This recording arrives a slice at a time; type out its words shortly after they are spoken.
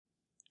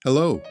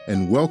Hello,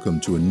 and welcome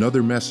to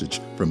another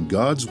message from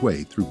God's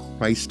Way through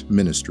Christ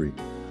Ministry,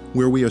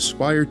 where we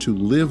aspire to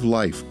live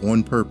life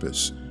on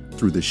purpose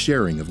through the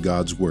sharing of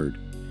God's Word.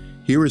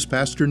 Here is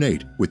Pastor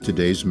Nate with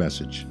today's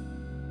message.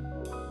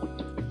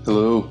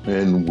 Hello,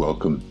 and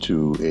welcome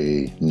to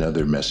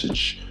another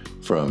message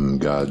from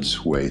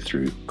God's Way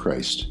through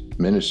Christ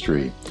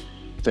Ministry.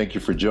 Thank you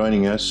for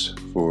joining us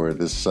for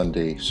this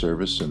Sunday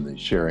service and the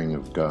sharing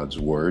of God's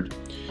Word.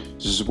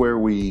 This is where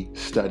we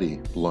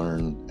study,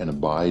 learn, and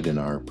abide in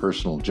our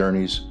personal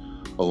journeys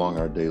along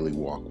our daily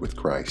walk with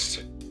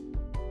Christ.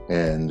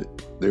 And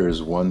there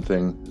is one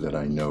thing that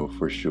I know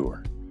for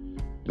sure.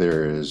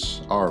 There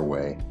is our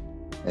way,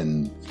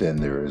 and then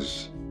there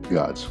is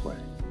God's way.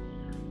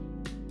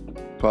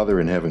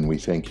 Father in heaven, we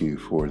thank you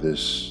for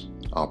this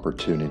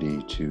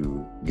opportunity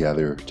to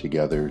gather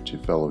together, to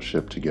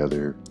fellowship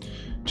together,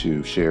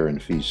 to share and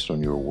feast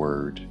on your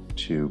word,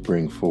 to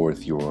bring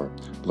forth your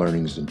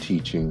learnings and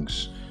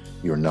teachings,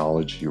 your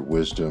knowledge, your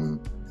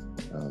wisdom,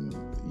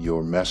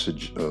 your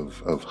message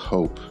of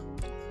hope,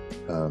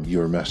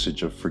 your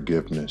message of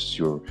forgiveness,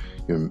 your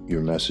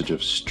message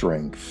of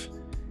strength,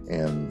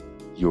 and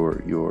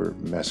your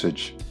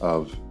message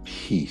of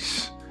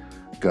peace.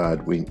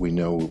 God, we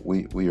know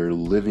we are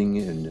living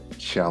in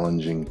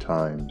challenging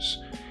times,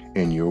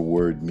 and your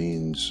word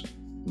means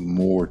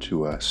more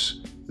to us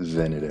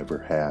than it ever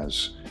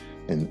has.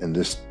 And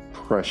this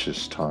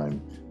precious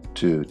time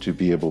to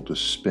be able to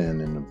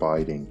spend in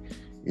abiding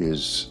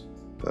is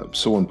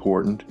so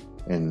important,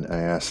 and I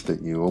ask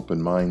that you open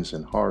minds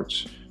and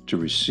hearts to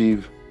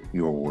receive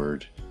your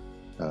word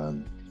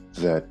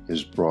that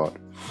is brought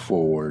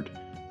forward.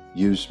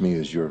 Use me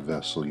as your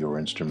vessel, your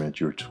instrument,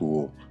 your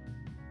tool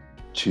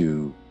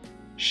to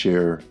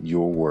share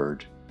your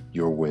word,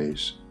 your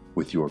ways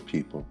with your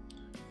people.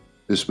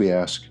 This we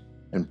ask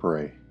and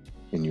pray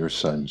in your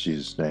Son,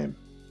 Jesus' name.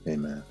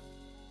 Amen.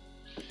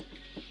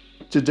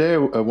 Today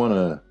I want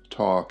to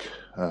talk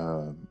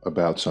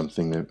about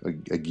something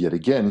that, yet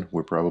again,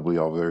 we're probably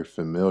all very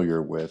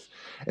familiar with,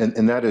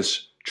 and that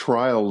is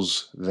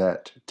trials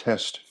that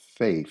test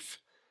faith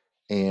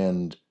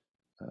and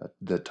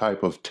the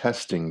type of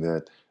testing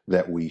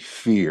that we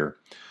fear.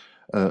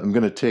 I'm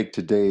going to take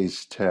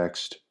today's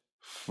text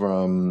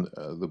from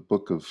the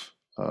book of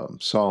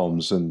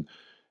Psalms, and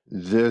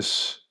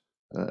this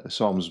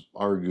Psalms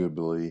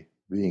arguably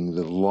being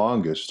the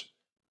longest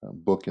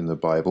book in the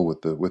Bible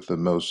with the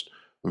most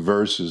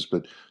verses,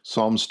 but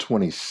Psalms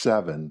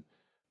 27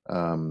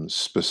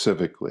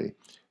 specifically,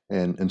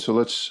 and so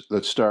let's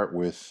start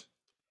with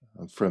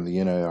from the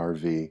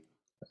NIRV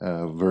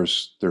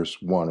verse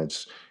 1.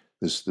 It's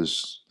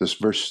this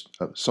verse.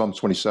 Psalm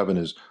 27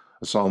 is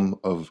a psalm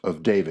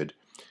of David,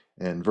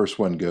 and verse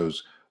 1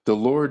 goes, "The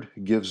Lord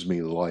gives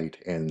me light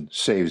and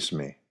saves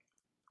me.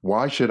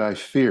 Why should I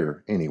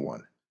fear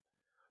anyone?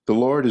 The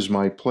Lord is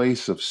my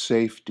place of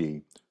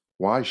safety.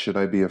 Why should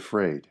I be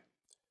afraid?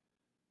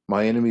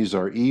 My enemies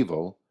are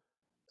evil.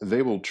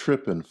 They will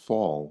trip and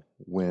fall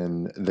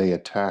when they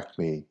attack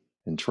me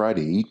and try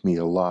to eat me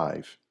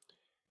alive.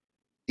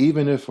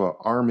 Even if an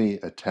army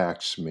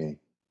attacks me,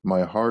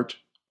 my heart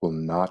will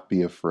not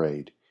be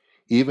afraid.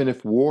 Even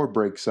if war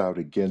breaks out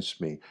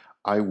against me,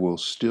 I will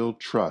still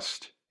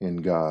trust in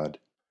God.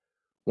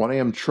 When I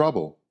am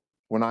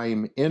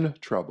in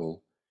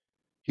trouble,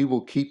 He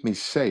will keep me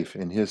safe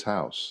in His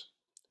house.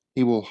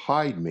 He will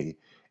hide me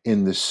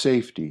in the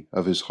safety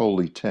of His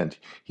holy tent.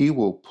 He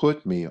will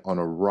put me on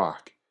a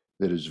rock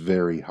that is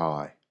very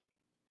high.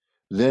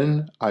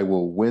 Then I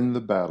will win the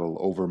battle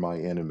over my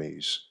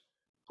enemies,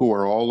 who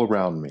are all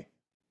around me.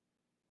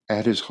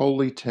 At His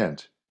holy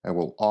tent, I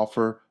will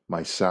offer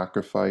my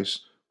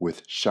sacrifice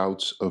with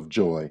shouts of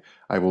joy.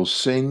 I will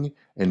sing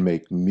and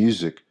make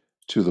music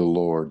to the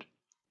Lord."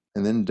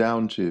 And then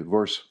down to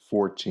verse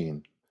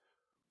 14.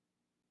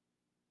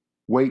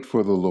 "Wait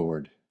for the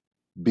Lord.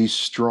 Be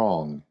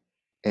strong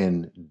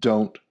and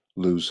don't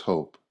lose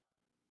hope."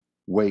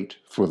 Wait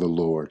for the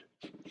Lord.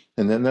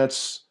 And then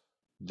that's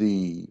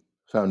the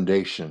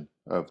foundation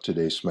of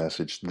today's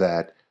message,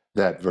 that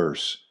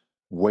verse.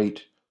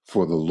 Wait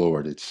for the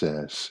Lord, it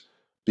says.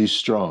 Be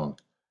strong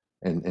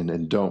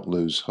and don't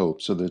lose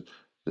hope. So the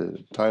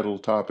title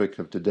topic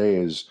of today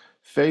is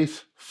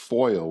Faith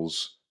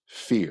Foils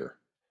Fear.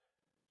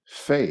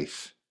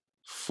 Faith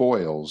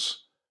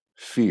foils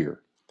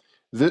fear.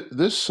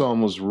 This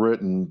psalm was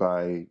written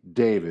by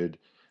David.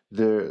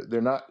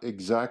 They're not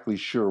exactly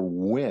sure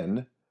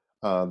when.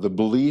 The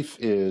belief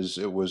is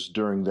it was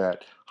during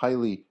that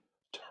highly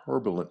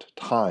turbulent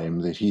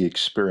time that he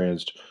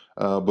experienced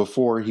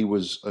before he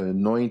was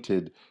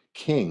anointed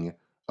king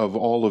of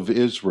all of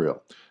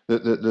Israel.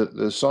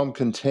 The psalm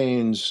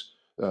contains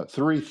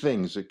three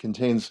things. It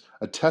contains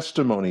a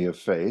testimony of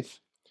faith.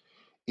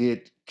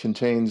 It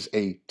contains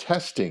a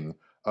testing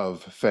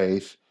of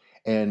faith,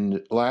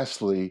 and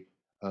lastly,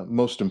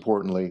 most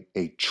importantly,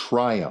 a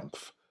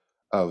triumph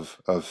of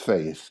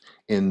faith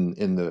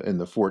in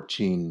the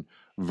 14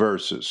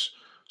 verses.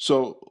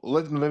 So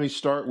let me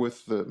start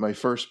with my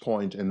first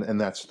point,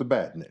 and that's the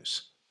bad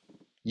news.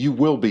 You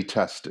will be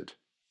tested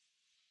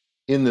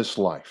in this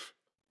life.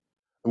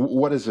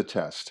 What is a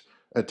test?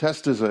 A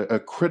test is a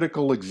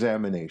critical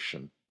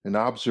examination, an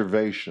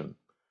observation,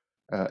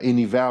 an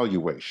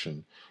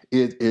evaluation.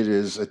 It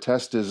is a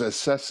test is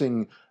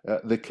assessing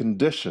the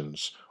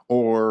conditions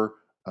or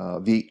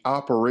the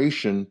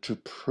operation to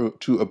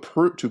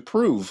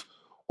prove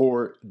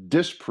or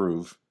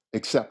disprove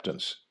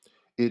acceptance.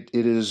 It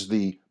is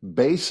the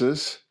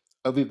basis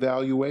of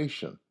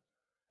evaluation.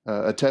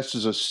 A test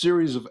is a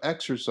series of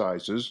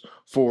exercises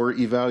for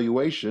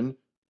evaluation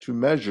to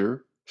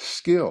measure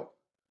skill,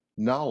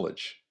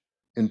 knowledge,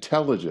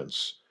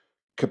 intelligence,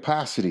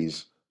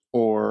 capacities,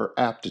 or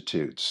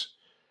aptitudes.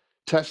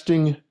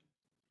 Testing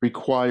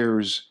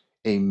requires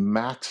a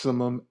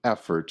maximum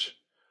effort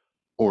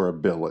or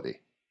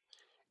ability.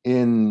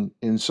 In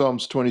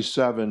Psalms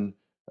 27,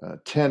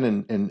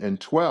 10 and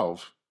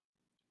 12,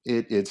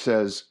 it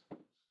says,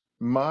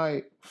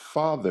 My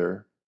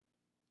father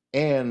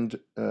and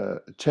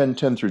 10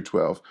 through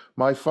 12,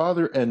 my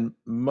father and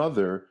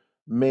mother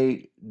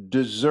may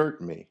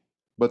desert me,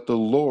 but the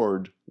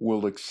Lord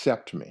will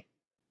accept me.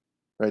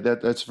 Right?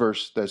 That's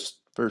verse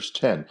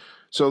 10.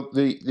 So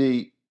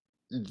the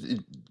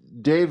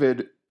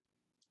David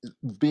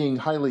being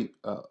highly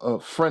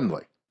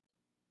friendly,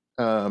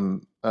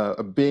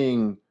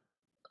 being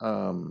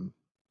um,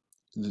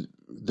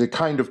 the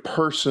kind of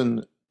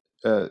person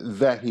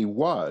that he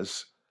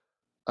was,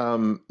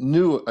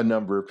 knew a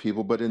number of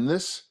people, but in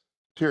this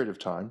period of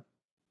time,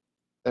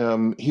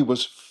 he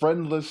was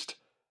friendless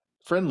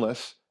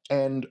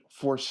and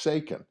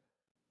forsaken,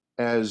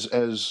 as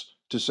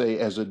to say,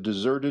 as a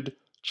deserted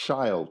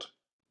child,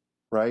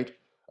 right?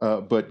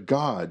 But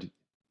God,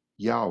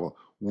 Yahweh,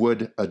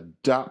 would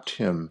adopt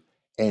him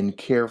and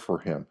care for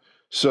him.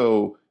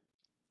 So,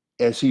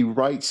 as he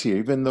writes here,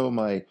 even though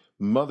my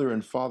mother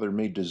and father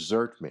may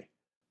desert me,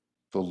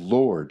 the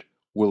Lord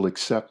will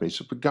accept me.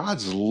 So, but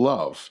God's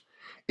love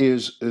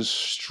is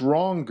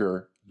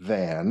stronger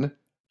than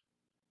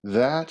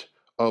that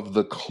of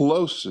the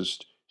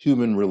closest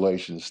human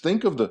relations.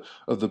 Think of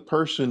the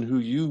person who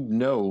you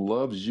know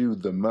loves you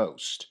the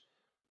most,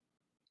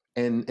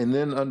 and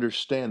then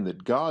understand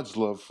that God's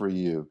love for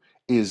you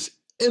is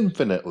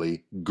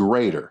infinitely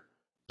greater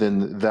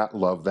than that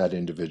love that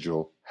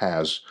individual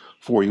has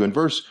for you. In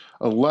verse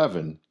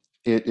 11,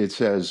 it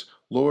says,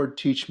 Lord,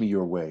 teach me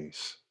your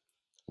ways.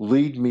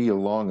 Lead me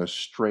along a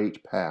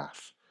straight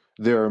path.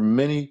 There are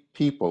many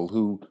people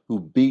who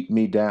beat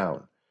me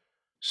down.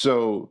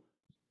 So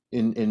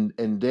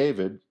in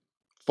David,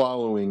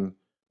 following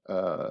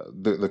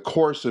the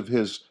course of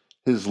his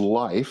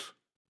life,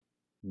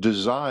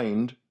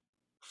 designed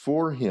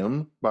for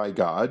him by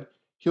God,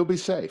 he'll be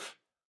safe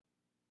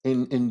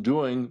in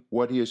doing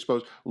what he is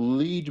supposed.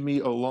 Lead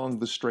me along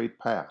the straight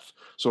path.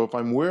 So if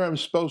I'm where I'm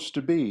supposed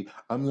to be,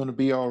 I'm going to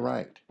be all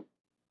right.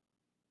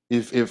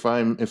 If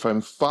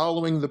I'm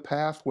following the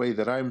pathway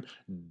that I'm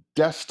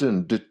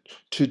destined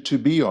to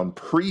be on,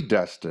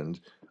 predestined,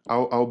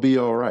 I'll be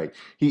all right.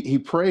 He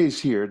prays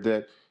here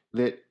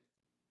that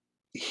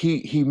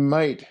he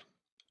might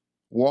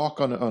walk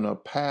on a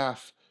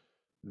path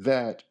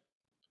that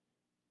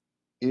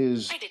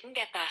is I didn't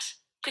get that.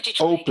 Could you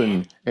try open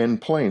again?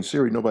 and plain.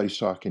 Siri, nobody's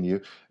talking to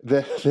you.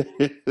 That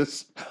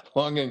is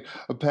longing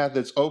a path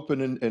that's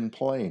open and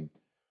plain,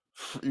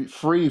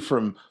 free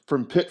from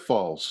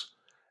pitfalls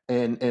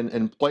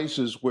and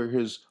places where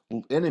his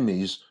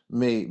enemies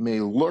may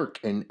lurk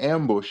and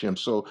ambush him.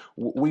 So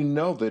we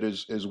know that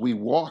as we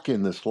walk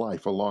in this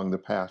life along the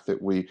path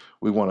that we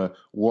want to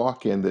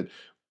walk in, that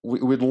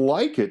we would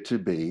like it to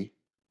be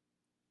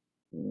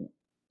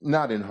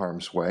not in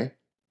harm's way,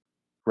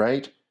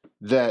 right?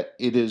 That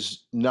it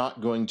is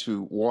not going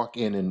to walk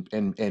in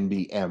and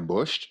be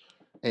ambushed.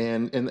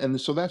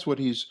 And so that's what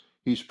he's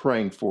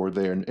praying for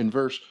there. In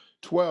verse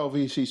 12,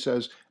 he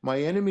says,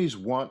 My enemies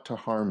want to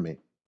harm me,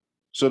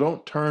 so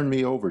don't turn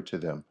me over to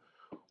them.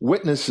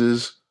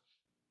 Witnesses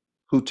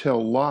who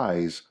tell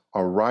lies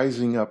are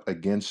rising up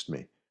against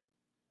me.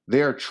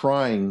 They are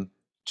trying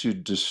to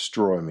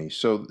destroy me.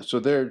 So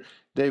there,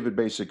 David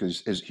basically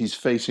he's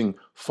facing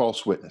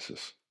false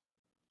witnesses,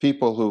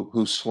 people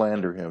who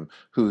slander him,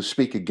 who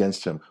speak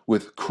against him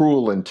with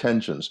cruel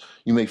intentions.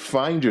 You may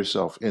find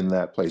yourself in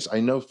that place. I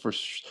know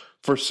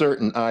for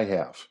certain I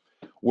have,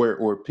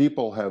 where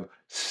people have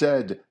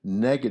said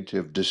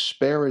negative,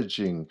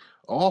 disparaging,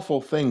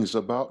 awful things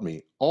about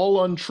me,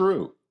 all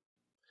untrue,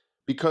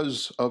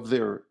 because of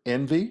their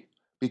envy,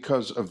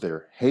 because of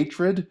their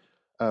hatred,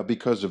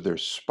 because of their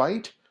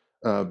spite,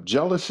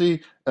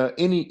 jealousy,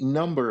 any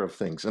number of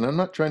things. And I'm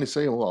not trying to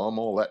say, well, I'm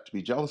all that to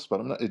be jealous, but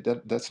I'm not.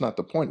 That's not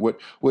the point.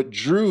 What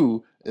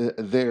drew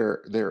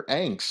their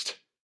angst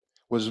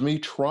was me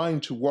trying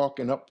to walk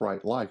an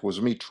upright life.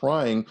 Was me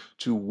trying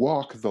to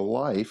walk the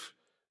life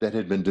that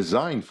had been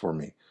designed for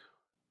me.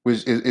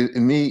 Was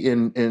me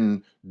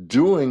in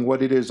doing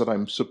what it is that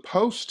I'm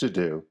supposed to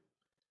do.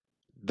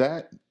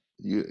 That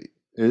you,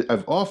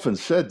 I've often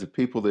said to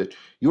people that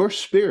your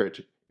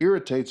spirit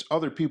irritates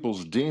other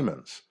people's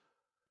demons.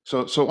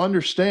 So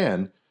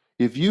understand,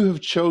 if you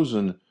have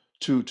chosen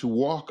to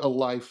walk a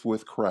life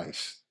with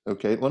Christ,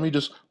 Okay, let me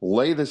just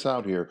lay this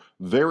out here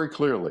very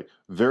clearly,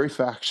 very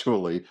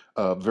factually,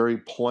 very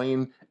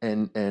plain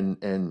and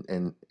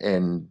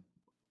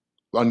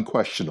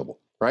unquestionable,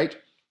 right?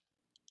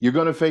 You're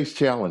going to face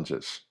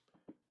challenges.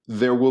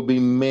 There will be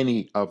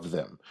many of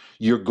them.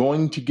 You're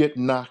going to get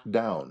knocked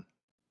down.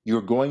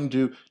 You're going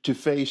to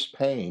face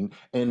pain,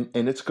 and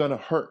it's going to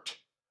hurt,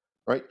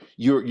 right?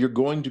 You're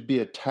going to be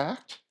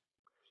attacked.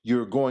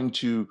 You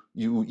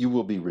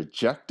will be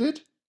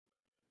rejected.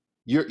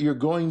 You're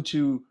going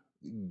to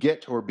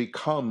get or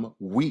become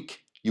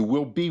weak. You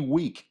will be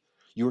weak.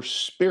 Your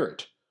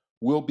spirit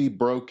will be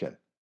broken.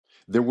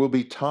 There will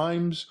be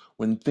times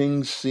when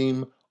things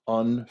seem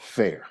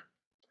unfair.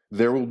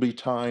 There will be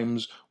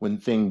times when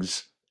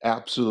things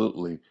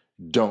absolutely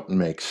don't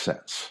make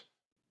sense.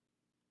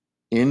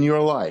 In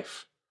your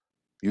life,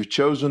 you've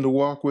chosen to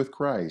walk with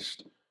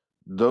Christ.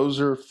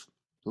 Those are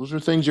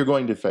things you're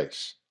going to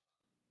face.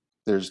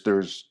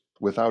 There's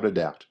without a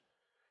doubt.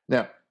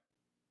 Now,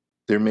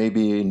 there may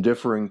be in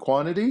differing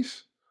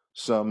quantities.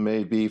 Some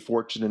may be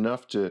fortunate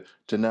enough to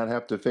not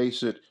have to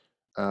face it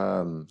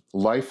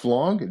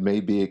lifelong. It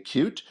may be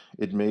acute.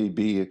 It may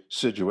be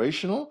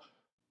situational.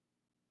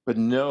 But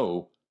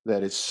know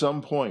that at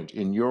some point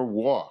in your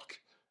walk,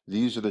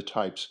 these are the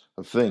types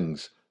of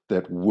things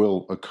that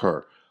will occur.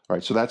 All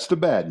right, so that's the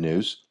bad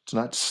news.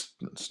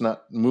 It's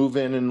not move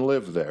in and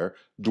live there,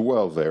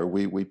 dwell there.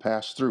 We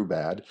pass through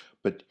bad.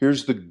 But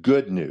here's the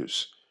good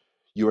news.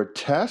 Your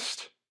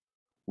test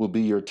will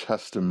be your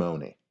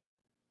testimony.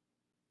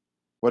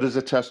 What is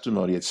a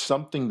testimony? It's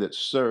something that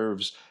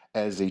serves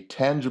as a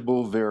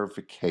tangible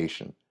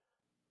verification,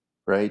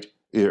 right?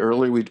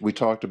 Earlier we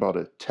talked about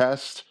a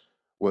test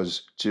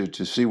was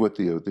to see what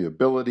the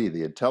ability,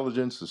 the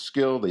intelligence, the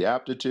skill, the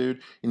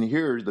aptitude. And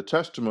here the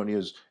testimony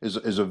is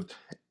a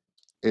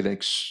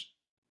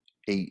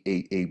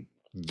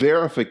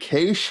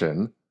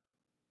verification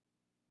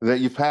that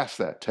you passed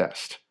that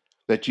test,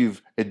 that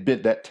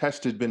that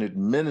test had been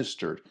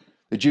administered,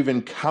 that you've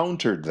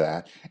encountered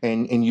that,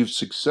 and you've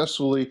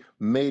successfully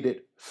made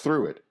it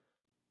through it.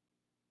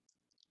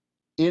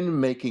 In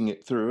making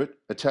it through it,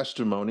 a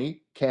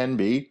testimony can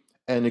be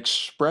an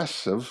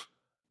expressive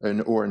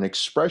or an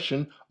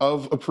expression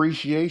of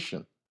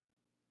appreciation.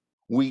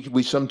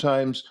 We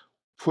sometimes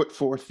put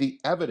forth the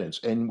evidence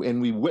and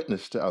we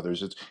witness to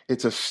others.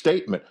 It's a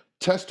statement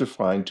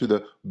testifying to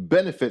the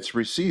benefits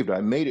received.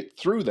 I made it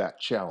through that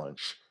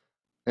challenge,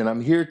 and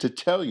I'm here to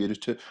tell you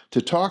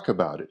to talk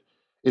about it.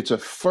 It's a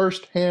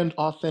first-hand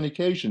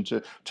authentication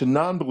to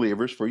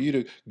non-believers for you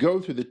to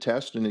go through the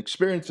test and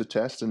experience the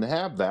test and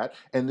have that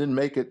and then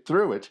make it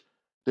through it.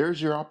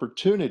 There's your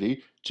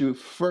opportunity to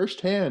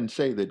firsthand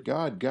say that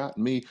God got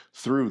me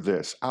through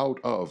this, out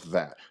of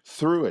that,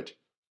 through it.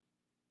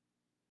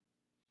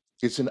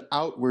 It's an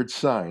outward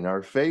sign.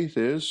 Our faith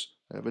is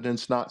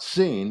evidence not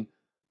seen,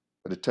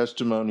 but a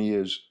testimony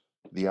is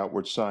the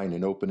outward sign,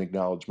 an open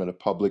acknowledgement, a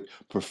public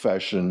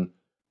profession,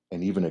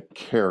 and even a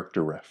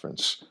character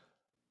reference.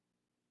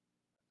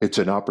 It's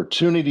an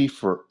opportunity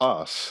for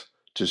us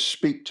to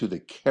speak to the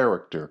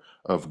character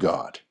of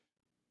God.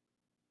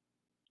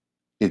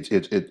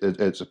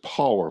 It's a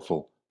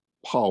powerful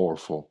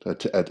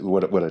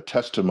what a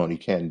testimony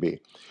can be.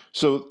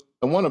 So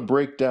I want to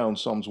break down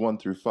Psalms 1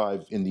 through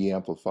 5 in the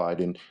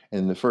Amplified. And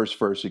in the first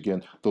verse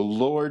again, the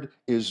Lord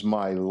is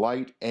my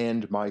light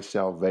and my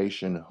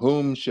salvation.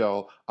 Whom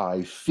shall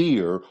I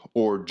fear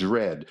or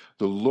dread?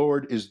 The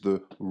Lord is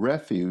the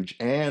refuge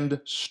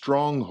and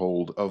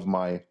stronghold of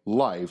my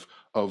life.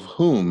 Of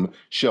whom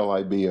shall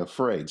I be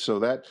afraid? So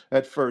that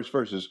first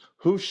verse is,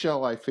 who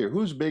shall I fear?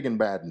 Who's big and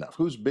bad enough?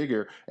 Who's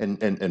bigger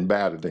and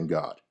badder than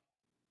God?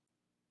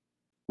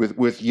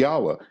 With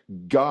Yahweh,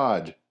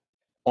 God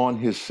on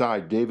his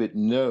side, David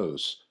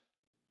knows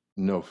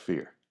no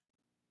fear.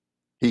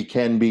 He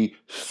can be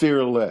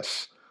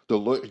fearless. The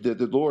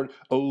Lord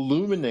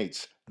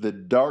illuminates the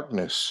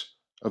darkness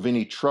of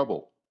any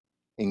trouble,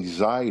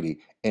 anxiety,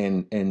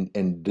 and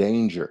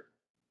danger.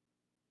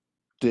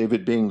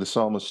 David, being the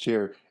psalmist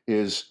here,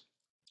 is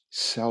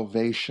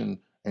salvation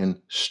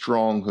and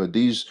stronghold.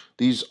 These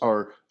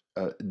are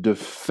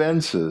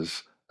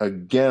defenses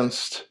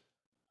against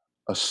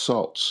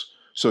assaults.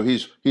 So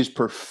he's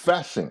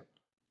professing.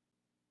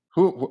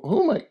 Who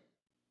am I?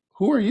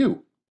 Who are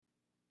you?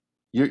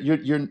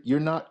 You're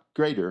not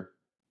greater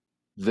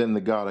than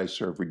the God I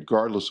serve,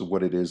 regardless of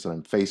what it is that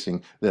I'm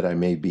facing that I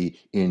may be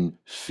in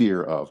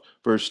fear of.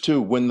 Verse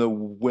 2, when the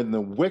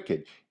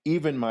wicked,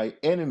 even my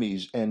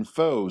enemies and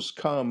foes,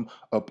 come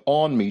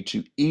upon me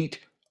to eat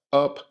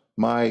up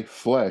my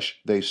flesh,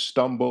 they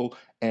stumble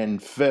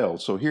and fell.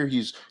 So here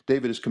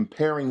David is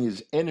comparing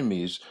his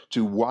enemies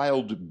to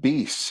wild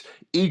beasts,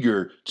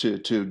 eager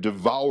to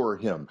devour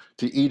him,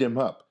 to eat him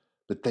up.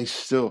 But they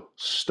still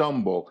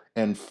stumble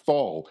and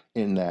fall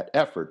in that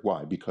effort.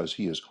 Why? Because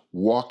he is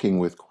walking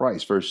with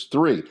Christ. Verse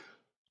 3,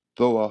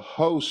 though a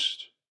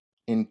host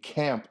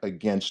encamp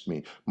against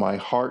me, my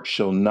heart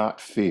shall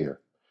not fear.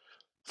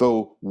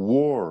 Though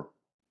war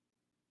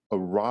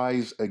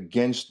arise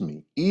against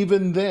me,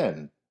 even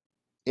then,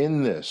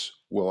 in this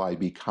will I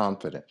be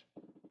confident.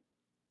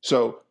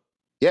 So,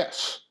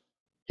 yes,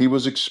 he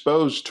was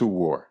exposed to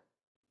war,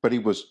 but he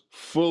was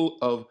full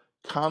of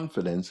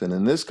confidence. And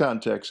in this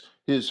context,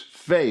 his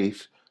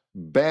faith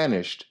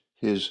banished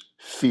his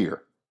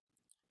fear.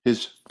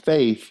 His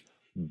faith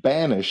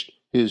banished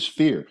his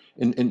fear.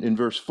 In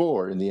verse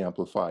 4 in the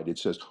Amplified, it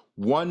says,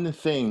 "One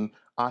thing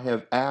I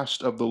have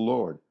asked of the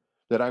Lord,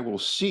 that I will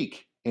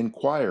seek,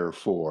 inquire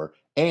for,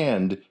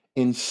 and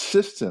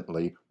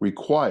insistently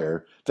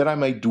require, that I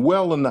may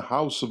dwell in the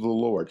house of the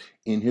Lord,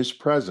 in his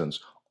presence,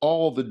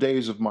 all the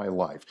days of my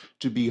life,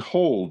 to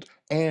behold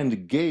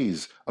and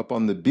gaze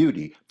upon the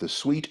beauty, the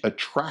sweet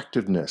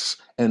attractiveness,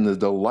 and the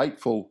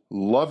delightful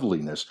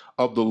loveliness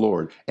of the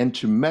Lord, and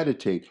to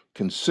meditate,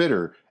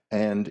 consider,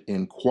 and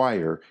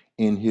inquire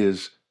in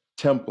his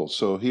temple."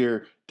 So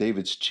here,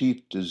 David's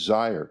chief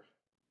desire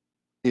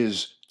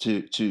is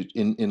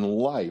in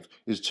life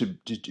is to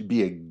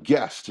be a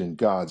guest in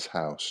God's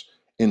house,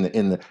 in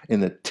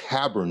the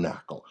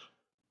tabernacle,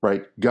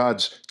 right?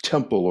 God's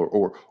temple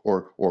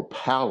or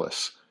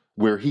palace,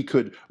 where he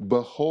could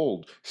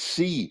behold,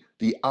 see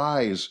the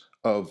eyes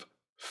of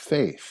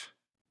faith,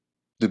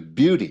 the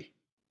beauty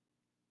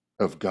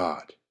of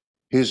God,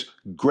 his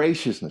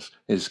graciousness,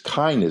 his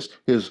kindness,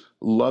 his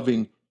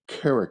loving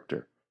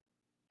character.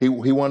 He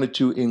wanted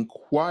to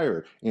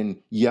inquire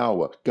in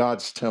Yahweh,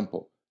 God's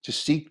temple, to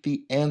seek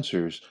the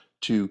answers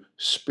to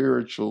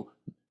spiritual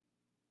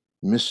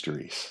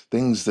mysteries,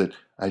 things that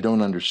I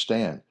don't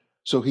understand.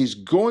 So he's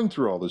going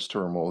through all this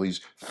turmoil.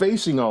 He's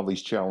facing all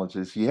these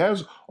challenges. He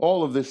has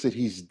all of this that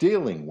he's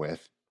dealing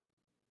with,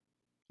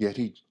 yet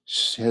he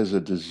has a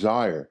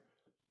desire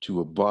to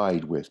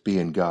abide with, be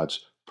in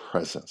God's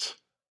presence,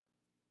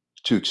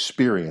 to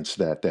experience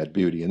that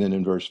beauty. And then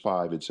in verse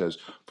 5 it says,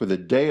 For in the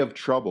day of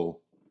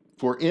trouble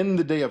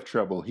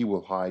he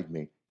will hide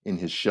me in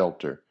his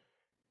shelter.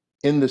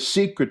 In the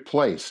secret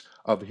place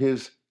of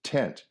his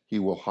tent he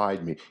will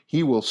hide me.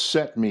 He will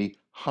set me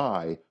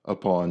high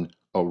upon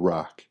a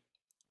rock.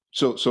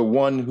 So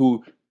one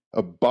who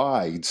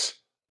abides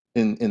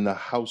in the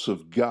house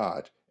of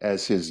God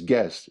as his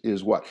guest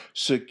is what?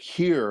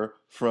 Secure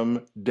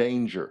from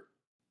danger.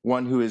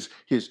 One who is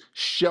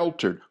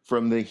sheltered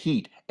from the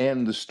heat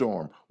and the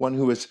storm. One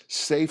who is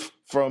safe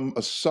from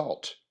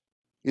assault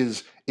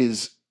is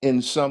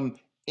in some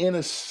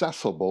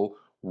inaccessible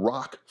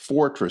rock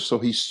fortress. So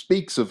he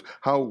speaks of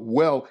how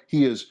well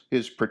he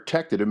is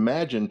protected.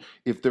 Imagine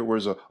if there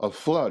was a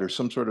flood or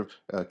some sort of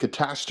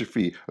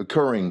catastrophe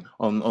occurring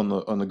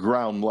on the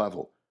ground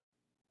level.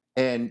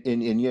 And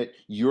yet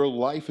your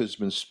life has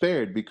been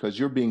spared because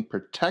you're being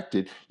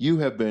protected. You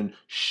have been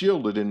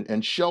shielded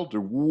and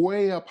sheltered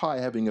way up high,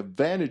 having a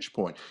vantage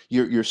point.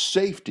 Your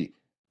safety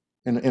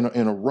in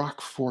a rock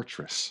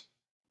fortress.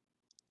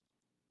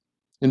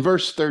 In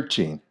verse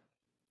 13,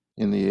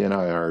 in the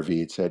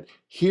NIRV, it said,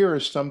 "Here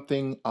is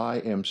something I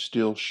am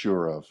still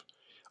sure of.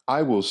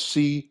 I will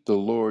see the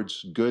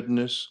Lord's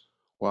goodness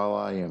while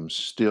I am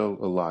still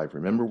alive."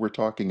 Remember, we're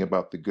talking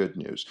about the good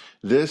news.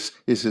 This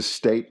is his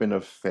statement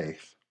of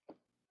faith.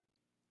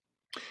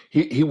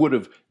 He would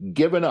have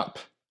given up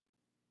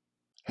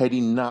had he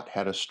not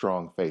had a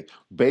strong faith,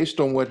 based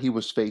on what he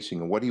was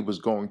facing and what he was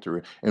going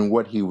through and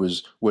what he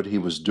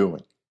was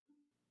doing.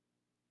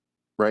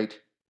 Right?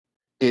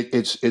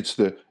 It's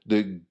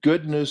the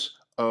goodness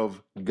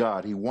of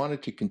God. He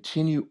wanted to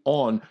continue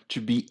on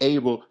to be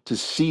able to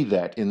see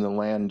that in the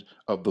land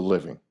of the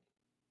living.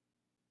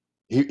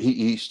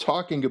 He's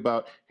talking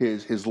about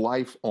his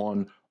life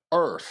on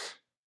earth,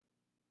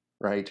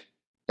 right?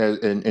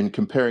 And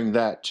comparing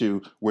that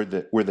to where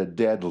the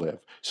dead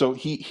live. So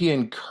he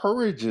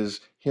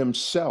encourages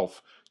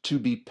himself to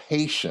be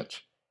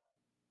patient.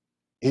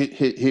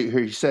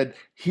 He said,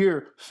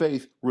 "Here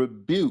faith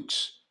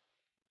rebukes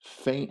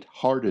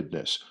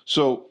faint-heartedness."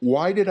 So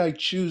why did I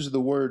choose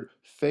the word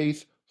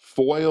faith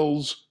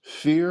foils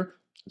fear?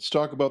 Let's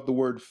talk about the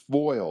word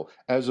foil.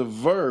 As a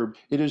verb,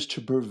 it is to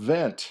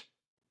prevent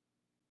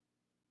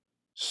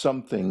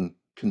something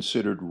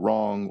considered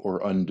wrong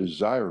or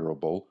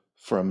undesirable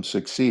from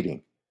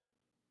succeeding.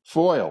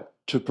 Foil,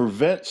 to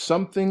prevent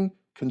something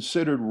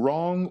considered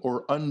wrong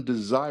or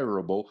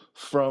undesirable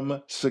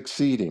from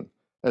succeeding.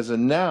 As a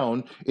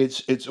noun,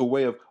 it's a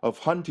way of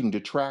hunting to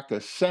track a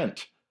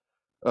scent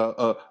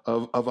of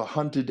a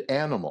hunted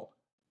animal.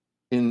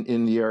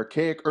 In the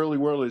archaic early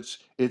world,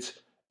 it's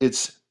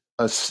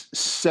a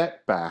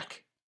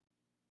setback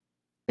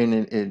in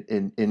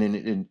an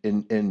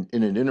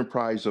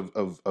enterprise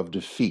of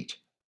defeat.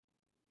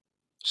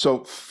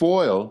 So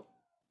foil,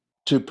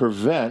 to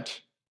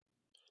prevent,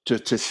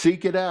 to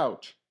seek it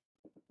out,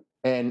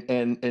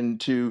 and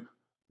to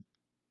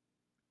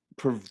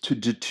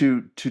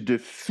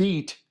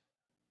defeat,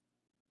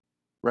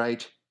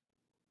 right,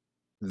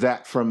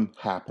 that from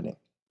happening.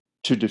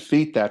 To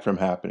defeat that from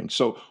happening.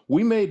 So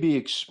we may be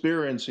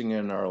experiencing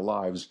in our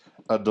lives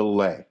a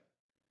delay,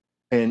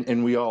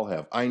 and we all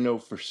have. I know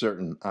for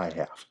certain I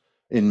have.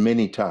 In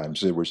many times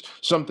there was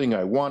something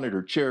I wanted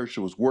or cherished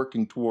or was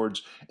working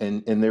towards,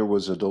 and there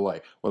was a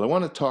delay. Well, I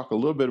want to talk a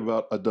little bit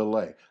about a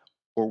delay,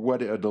 or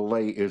what a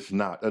delay is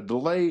not. A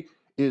delay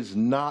is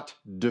not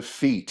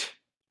defeat.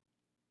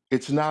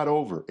 It's not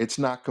over. It's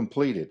not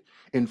completed.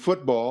 In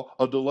football,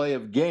 a delay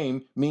of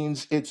game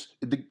means it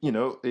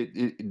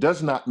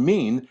does not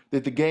mean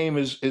that the game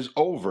is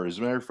over. As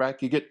a matter of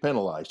fact, you get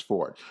penalized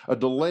for it. A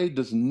delay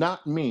does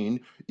not mean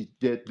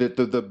that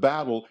the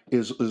battle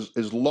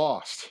is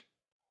lost.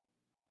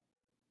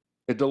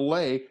 A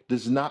delay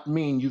does not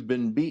mean you've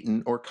been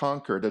beaten or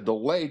conquered. A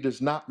delay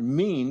does not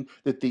mean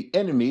that the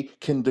enemy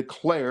can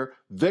declare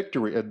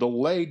victory. A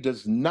delay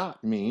does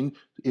not mean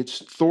it's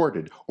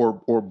thwarted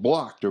or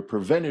blocked or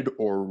prevented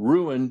or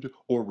ruined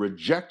or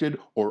rejected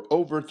or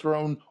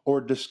overthrown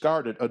or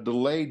discarded. A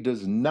delay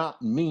does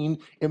not mean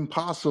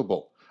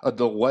impossible. A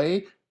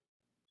delay,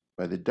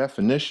 by the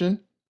definition,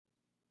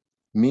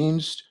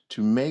 means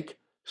to make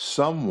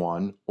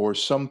someone or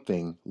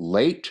something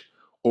late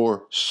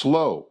or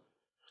slow.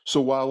 So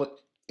while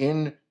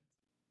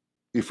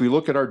if we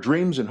look at our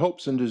dreams and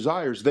hopes and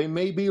desires, they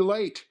may be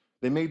late,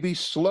 they may be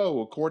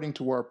slow according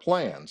to our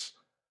plans,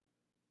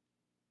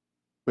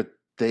 but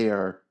they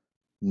are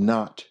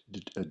not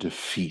a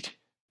defeat.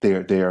 They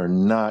are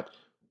not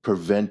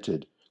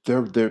prevented.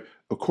 They're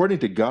according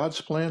to God's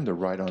plan, they're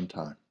right on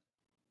time.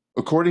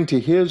 According to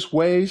His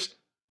ways,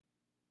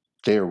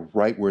 they're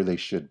right where they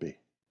should be.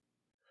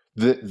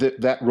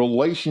 That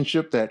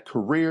relationship, that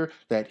career,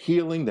 that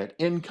healing, that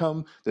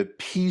income, that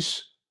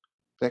peace,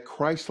 that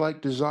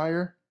Christ-like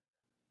desire,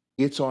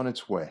 it's on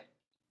its way.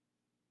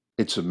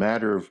 It's a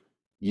matter of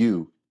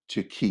you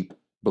to keep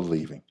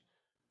believing.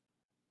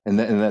 And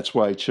that's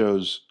why I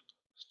chose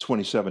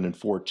 27 and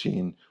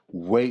 14.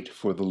 Wait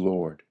for the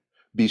Lord.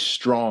 Be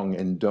strong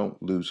and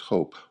don't lose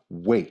hope.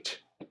 Wait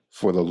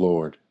for the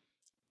Lord.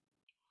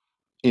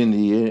 In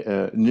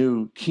the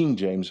New King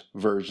James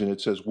Version,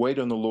 it says, wait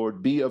on the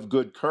Lord, be of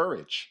good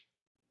courage,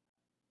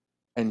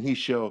 and He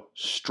shall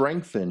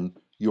strengthen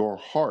your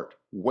heart.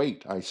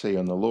 Wait, I say,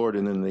 on the Lord.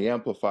 And then the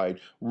Amplified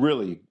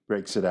really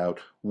breaks it out.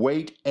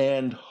 Wait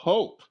and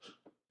hope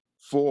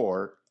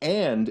for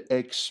and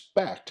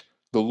expect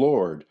the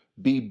Lord.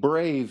 Be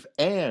brave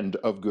and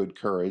of good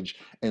courage,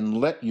 and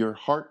let your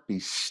heart be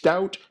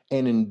stout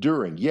and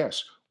enduring.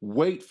 Yes,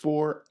 wait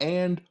for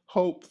and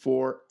hope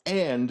for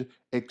and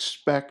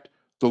expect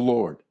the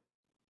Lord.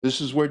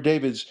 This is where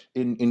David's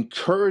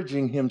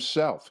encouraging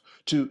himself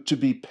to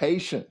be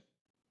patient,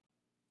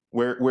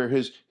 where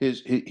his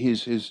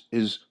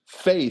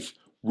faith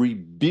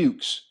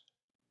rebukes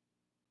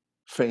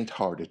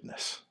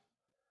faint-heartedness.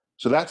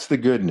 So that's the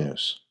good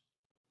news.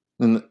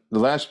 And the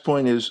last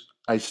point is,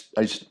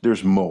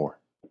 there's more.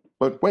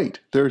 But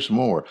wait, there's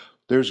more.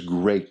 There's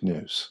great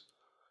news.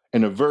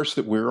 In a verse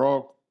that we're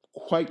all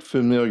quite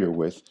familiar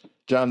with,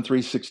 John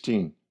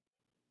 3:16,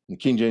 the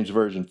King James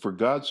Version, for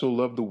God so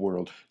loved the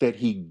world that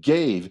He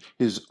gave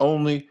His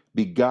only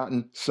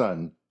begotten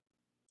Son,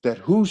 that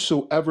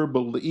whosoever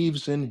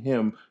believes in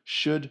Him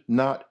should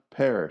not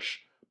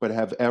perish, but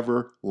have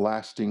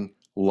everlasting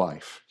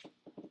life.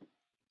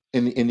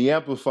 In the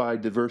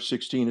Amplified, the verse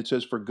 16, it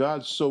says, for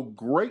God so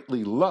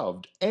greatly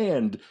loved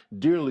and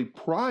dearly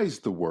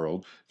prized the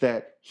world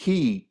that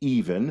He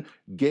even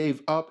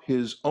gave up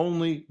His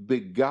only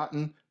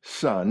begotten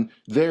Son.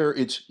 There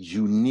it's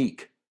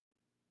unique.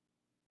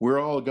 We're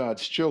all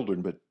God's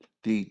children, but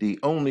the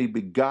only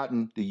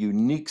begotten, the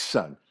unique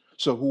Son.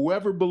 So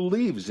whoever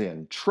believes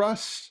in,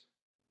 trusts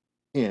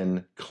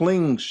in,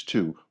 clings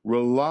to,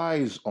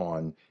 relies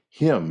on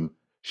Him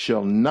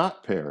shall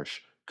not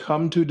perish,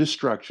 come to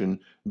destruction,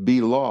 be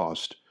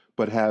lost,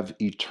 but have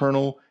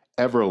eternal,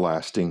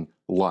 everlasting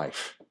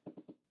life.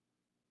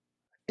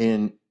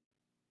 And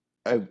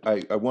I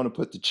want to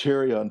put the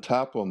cherry on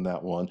top on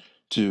that one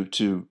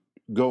to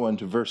go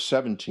into verse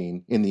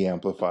 17 in the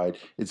Amplified.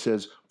 It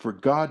says, for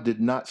God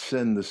did not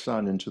send the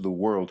Son into the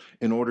world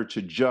in order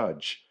to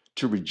judge,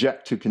 to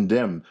reject, to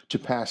condemn, to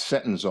pass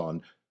sentence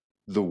on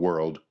the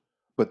world,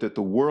 but that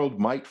the world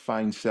might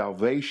find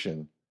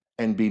salvation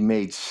and be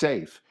made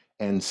safe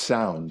and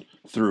sound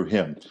through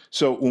Him.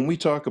 So when we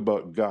talk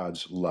about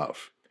God's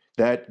love,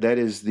 that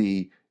is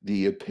the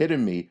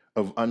epitome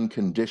of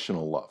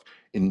unconditional love.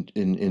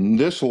 In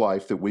this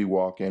life that we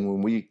walk in,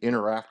 when we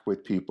interact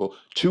with people,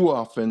 too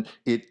often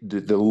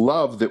the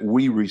love that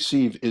we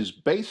receive is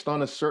based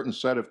on a certain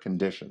set of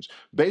conditions,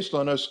 based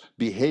on us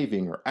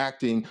behaving or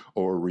acting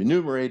or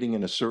remunerating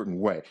in a certain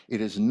way.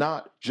 It is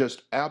not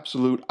just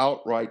absolute,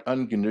 outright,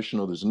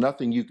 unconditional. There's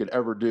nothing you could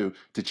ever do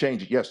to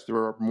change it. Yes, there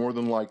are more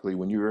than likely,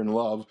 when you're in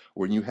love,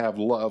 when you have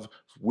love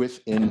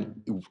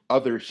within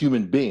other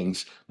human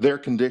beings, there are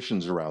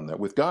conditions around that.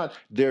 With God,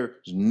 there's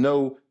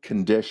no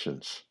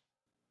conditions.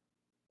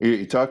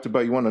 You talked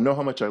about, you want to know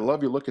how much I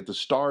love you? Look at the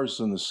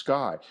stars in the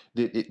sky.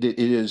 It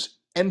is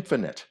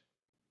infinite.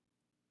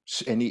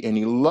 And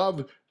he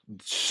loved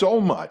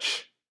so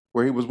much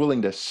where He was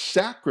willing to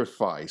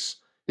sacrifice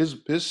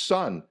his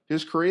Son,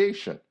 His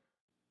creation,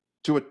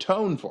 to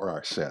atone for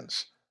our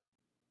sins.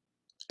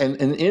 And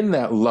in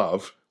that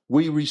love,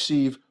 we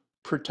receive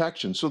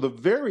protection. So the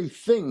very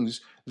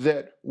things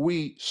that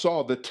we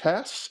saw, the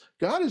tests,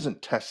 God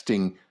isn't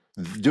testing,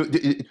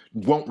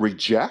 won't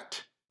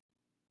reject.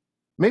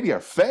 Maybe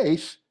our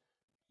faith,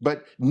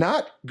 but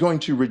not going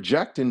to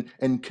reject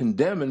and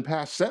condemn and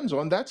pass sentence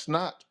on. That's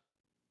not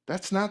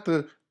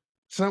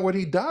what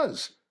he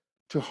does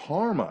to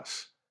harm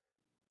us.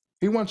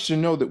 He wants to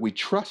know that we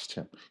trust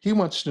him. He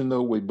wants to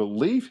know we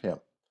believe him.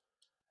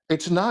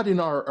 It's not in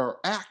our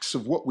acts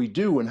of what we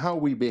do and how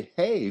we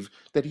behave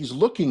that he's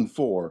looking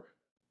for.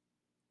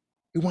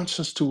 He wants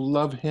us to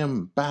love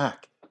him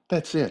back.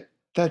 That's it.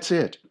 That's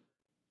it.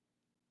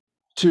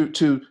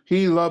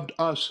 He loved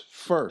us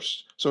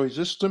first. So he's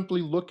just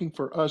simply looking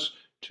for us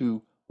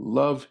to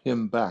love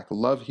him back,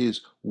 love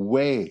his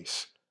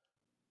ways,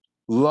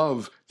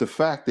 love the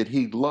fact that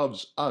he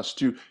loves us.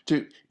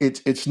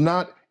 It's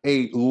not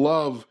a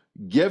love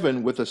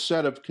given with a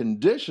set of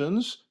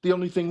conditions. The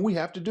only thing we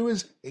have to do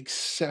is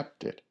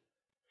accept it.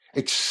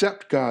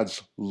 Accept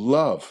God's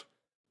love.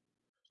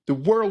 The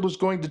world is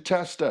going to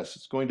test us.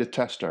 It's going to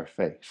test our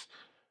faith.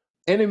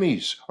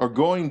 Enemies are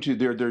going to,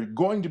 there are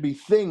going to be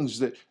things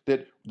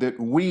that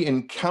we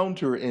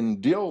encounter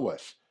and deal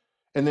with.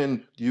 And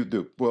then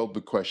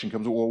the question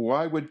comes, well,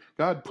 why would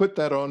God put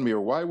that on me?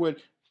 Or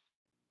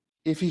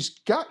if he's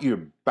got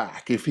your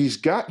back, if he's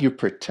got you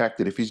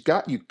protected, if he's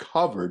got you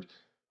covered,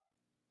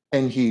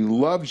 and he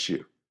loves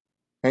you,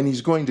 and he's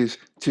going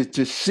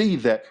to see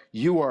that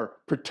you are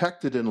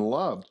protected and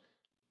loved,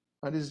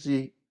 why does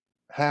he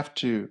have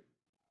to?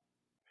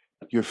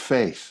 Your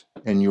faith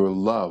and your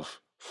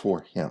love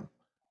for him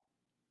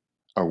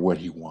are what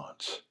he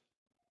wants,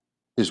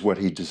 is what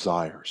he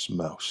desires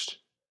most.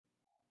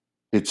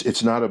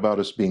 It's not about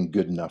us being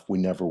good enough. We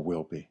never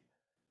will be.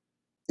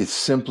 It's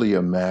simply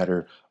a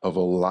matter of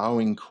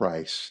allowing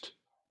Christ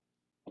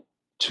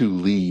to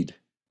lead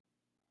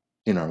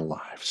in our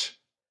lives.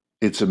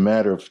 It's a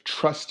matter of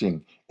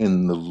trusting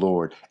in the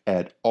Lord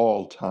at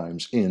all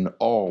times, in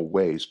all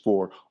ways,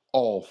 for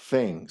all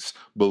things.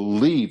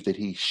 Believe that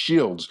he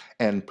shields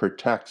and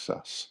protects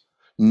us.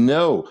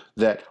 Know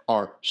that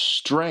our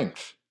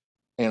strength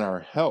and our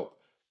help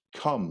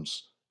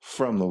comes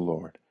from the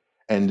Lord.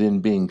 And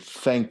in being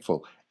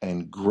thankful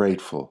and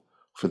grateful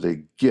for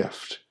the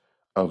gift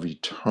of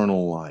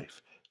eternal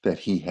life that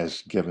he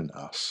has given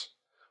us.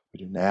 We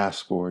didn't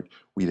ask for it.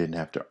 We didn't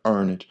have to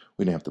earn it.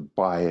 We didn't have to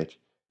buy it.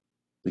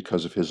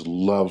 Because of his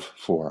love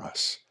for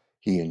us,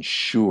 he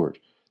ensured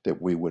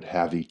that we would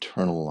have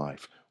eternal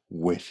life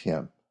with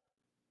him.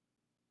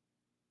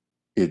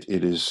 It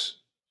is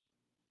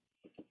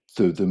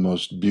the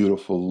most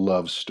beautiful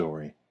love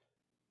story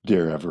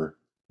there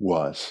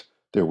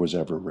was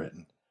ever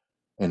written.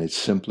 And it's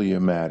simply a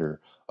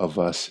matter of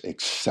us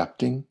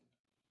accepting,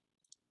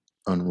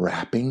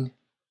 unwrapping,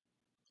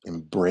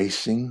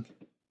 embracing,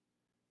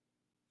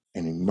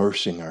 and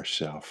immersing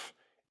ourselves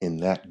in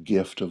that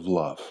gift of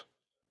love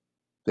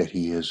that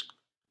he has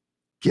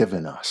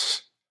given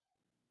us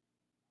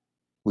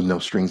with no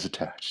strings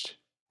attached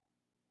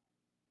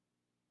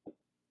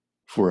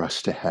for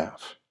us to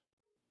have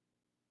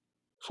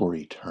for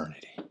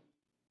eternity.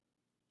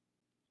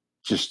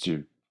 Just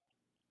to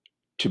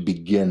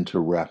begin to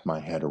wrap my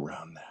head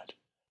around that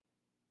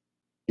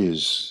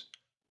is,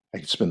 I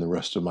could spend the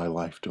rest of my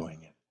life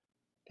doing it,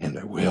 and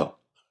I will,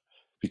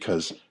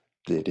 because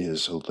it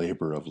is a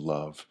labor of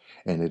love,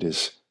 and it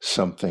is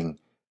something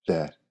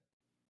that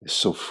is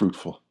so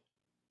fruitful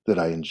that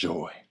I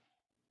enjoy.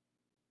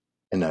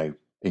 And I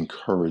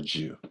encourage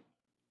you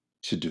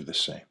to do the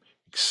same.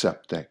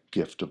 Accept that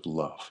gift of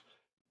love,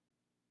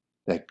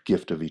 that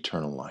gift of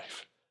eternal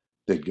life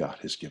that God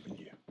has given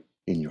you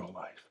in your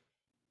life.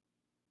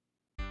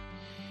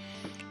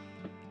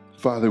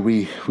 Father,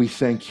 we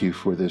thank you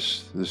for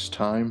this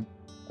time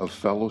of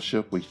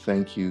fellowship. We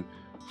thank you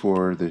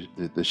for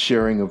the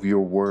sharing of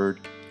your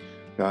word.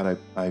 God,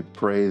 I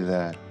pray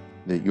that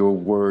your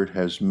word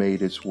has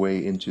made its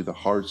way into the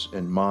hearts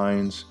and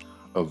minds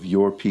of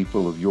your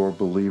people, of your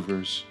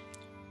believers,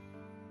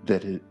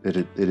 that it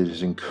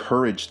has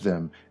encouraged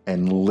them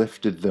and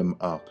lifted them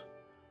up,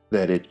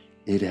 that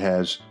it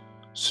has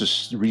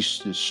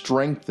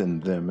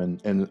strengthened them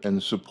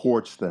and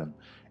supports them,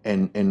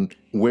 and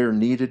where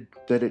needed,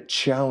 that it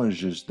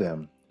challenges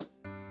them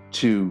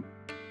to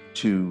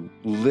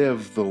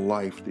live the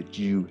life that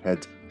you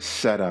had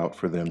set out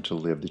for them to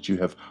live, that you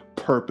have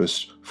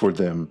purposed for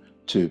them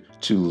to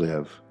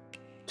live,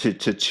 to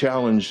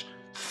challenge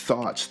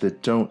thoughts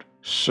that don't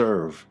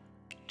serve,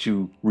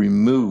 to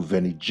remove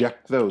and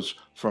eject those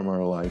from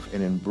our life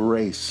and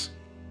embrace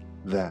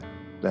that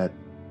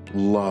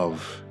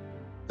love,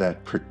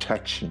 that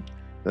protection,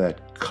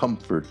 that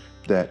comfort,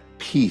 that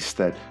peace,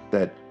 that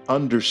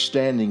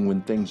understanding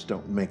when things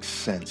don't make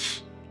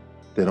sense,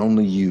 that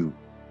only you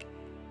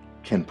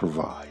can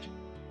provide.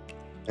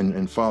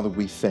 And Father,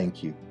 we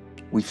thank you.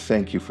 We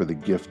thank you for the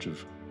gift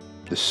of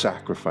the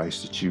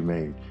sacrifice that you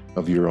made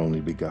of your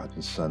only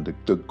begotten Son,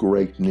 the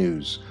great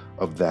news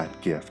of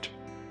that gift.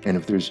 And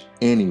if there's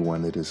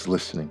anyone that is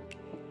listening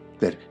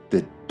that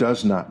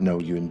does not know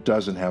you and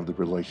doesn't have the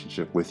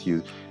relationship with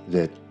you,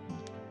 that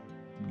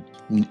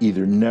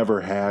either never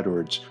had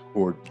or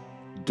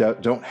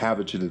don't have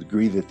it to the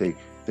degree that they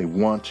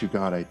want to,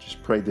 God, I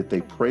just pray that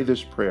they pray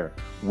this prayer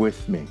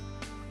with me,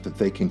 that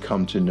they can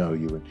come to know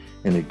you.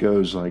 And it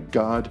goes like,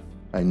 God,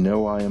 I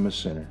know I am a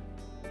sinner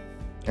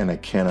and I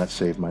cannot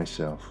save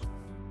myself.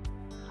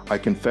 I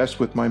confess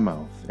with my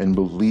mouth and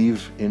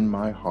believe in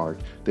my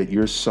heart that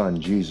your Son,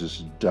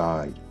 Jesus,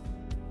 died.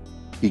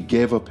 He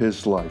gave up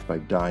his life by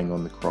dying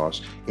on the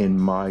cross in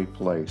my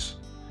place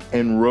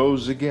and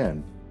rose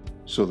again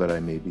so that I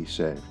may be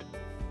saved.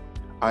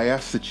 I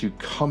ask that you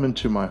come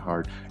into my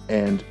heart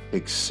and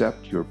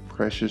accept your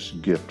precious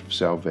gift of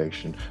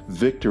salvation,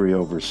 victory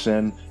over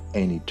sin,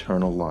 and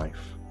eternal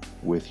life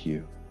with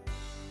you.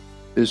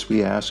 This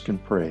we ask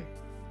and pray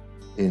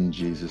in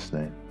Jesus'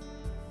 name.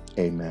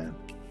 Amen.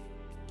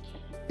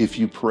 If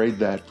you prayed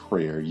that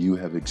prayer, you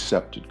have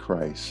accepted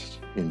Christ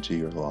into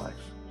your life.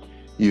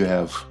 You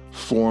have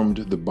formed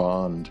the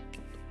bond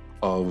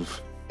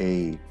of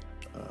a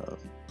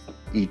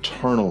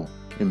eternal,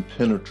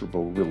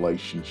 impenetrable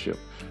relationship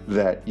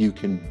that you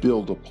can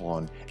build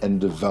upon and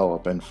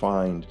develop and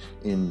find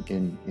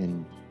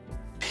in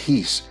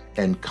peace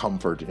and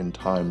comfort in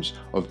times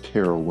of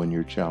peril when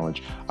you're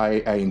challenged.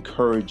 I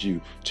encourage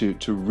you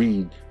to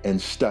read and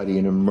study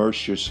and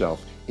immerse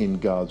yourself in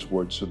God's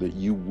Word so that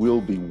you will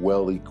be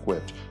well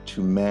equipped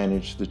to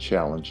manage the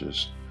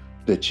challenges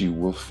that you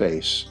will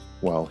face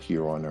while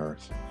here on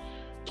earth.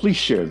 Please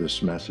share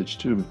this message,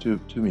 do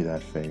me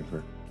that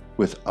favor,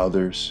 with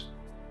others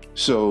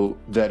so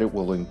that it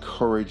will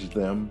encourage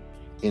them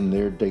in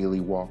their daily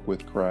walk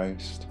with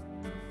Christ.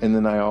 And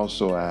then I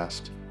also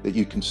ask that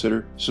you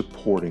consider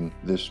supporting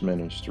this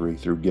ministry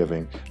through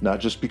giving, not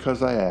just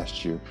because I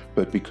asked you,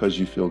 but because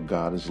you feel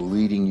God is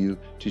leading you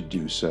to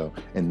do so.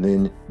 And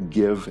then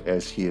give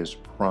as He has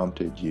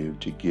prompted you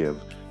to give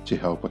to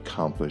help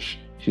accomplish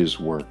His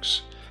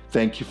works.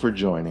 Thank you for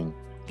joining.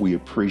 We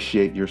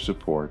appreciate your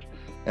support,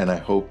 and I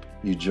hope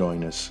you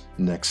join us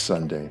next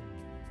Sunday.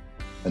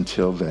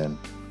 Until then,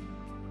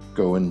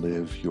 go and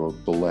live your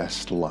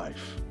blessed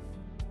life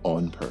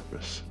on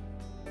purpose.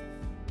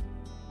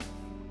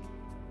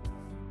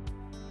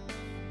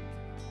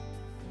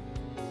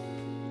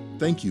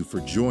 Thank you for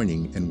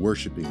joining and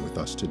worshiping with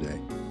us today.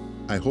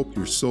 I hope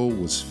your soul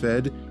was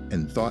fed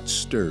and thoughts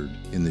stirred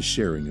in the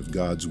sharing of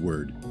God's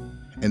Word,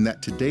 and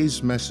that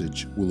today's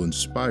message will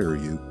inspire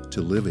you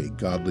to live a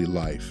godly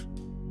life.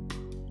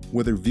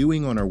 Whether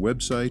viewing on our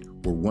website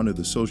or one of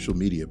the social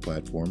media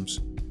platforms,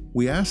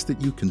 we ask that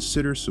you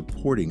consider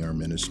supporting our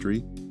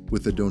ministry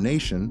with a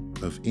donation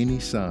of any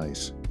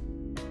size.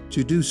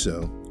 To do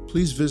so,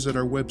 please visit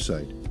our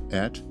website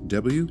at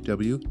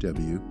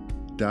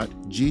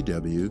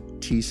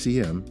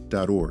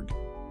www.gwtcm.org.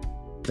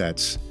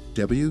 That's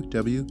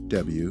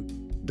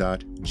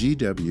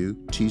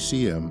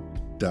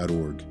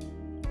www.gwtcm.org.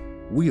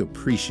 We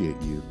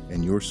appreciate you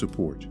and your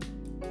support.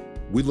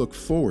 We look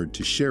forward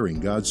to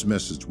sharing God's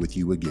message with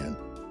you again.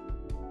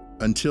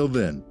 Until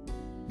then,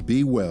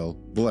 be well,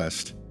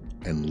 blessed,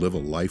 and live a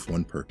life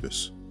on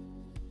purpose.